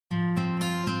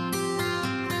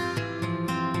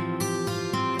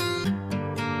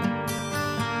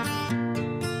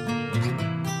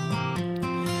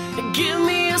Give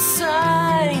me a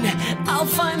sign, I'll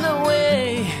find the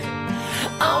way.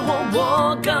 I won't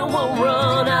walk, I won't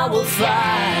run, I will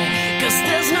fly. 'Cause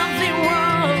there's nothing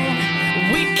wrong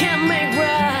we can't make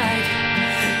right.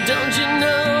 Don't you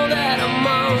know that I'm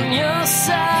on your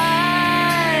side?